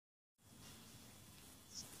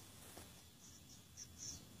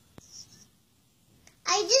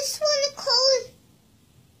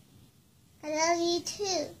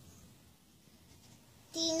too.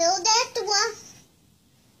 Do you know that one?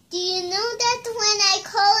 Do you know that when I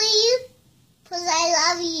call you? 'Cause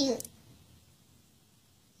I love you.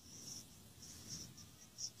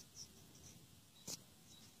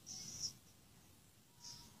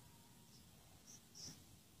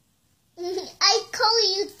 I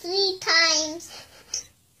call you 3 times.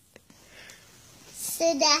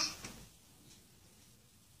 So that.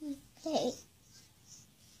 Okay.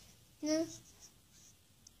 No.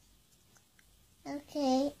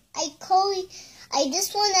 Okay. I call you. I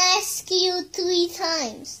just want to ask you 3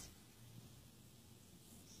 times.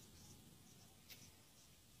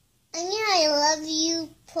 I mean, I love you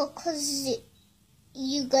because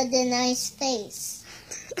you got a nice face.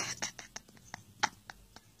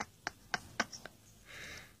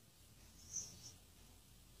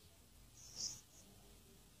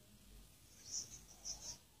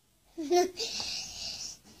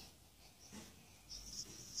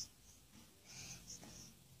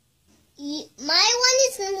 My one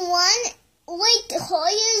is 1. Wait,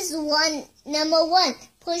 Hoya's number 1.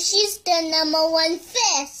 Pushy's the number 1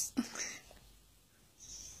 first.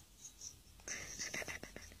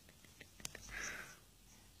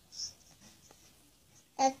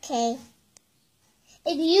 Okay.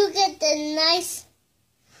 And you get the nice.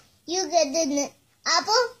 You get the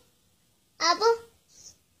apple. Apple.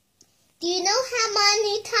 Do you know how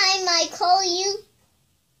many times I call you?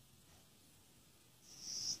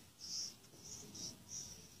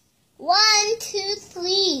 1, 2,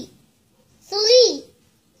 3. 3.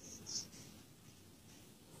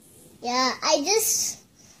 Yeah,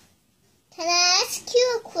 can I ask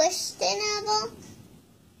you a question, Apple?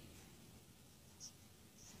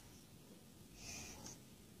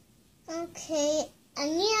 Okay, I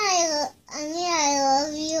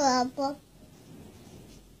love you, Apple.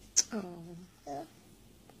 Oh.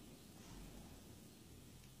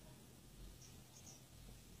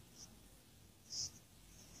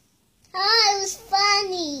 Oh, it was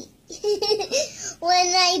funny when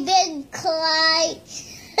I did cry.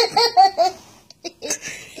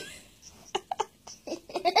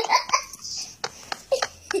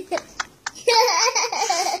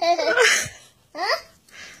 Huh?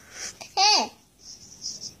 Hey.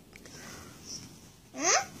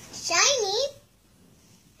 Huh? Shiny?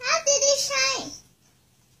 How did it shine?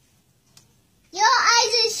 Your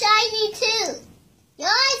eyes are shiny too. Your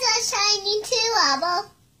eyes are shiny too, Abba.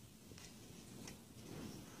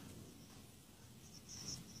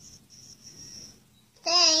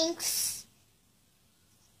 Thanks.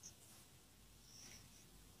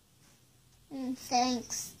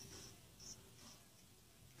 Thanks.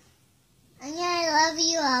 And I love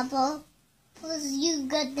you, Apple, because you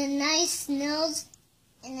got the nice nose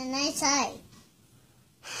and a nice eye.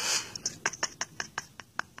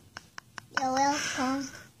 You're welcome.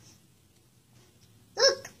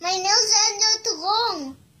 Look, my nose are not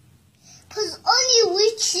long, because only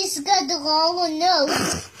witches got the long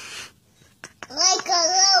nose. Like a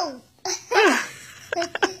loaf.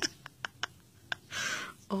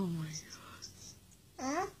 Oh my.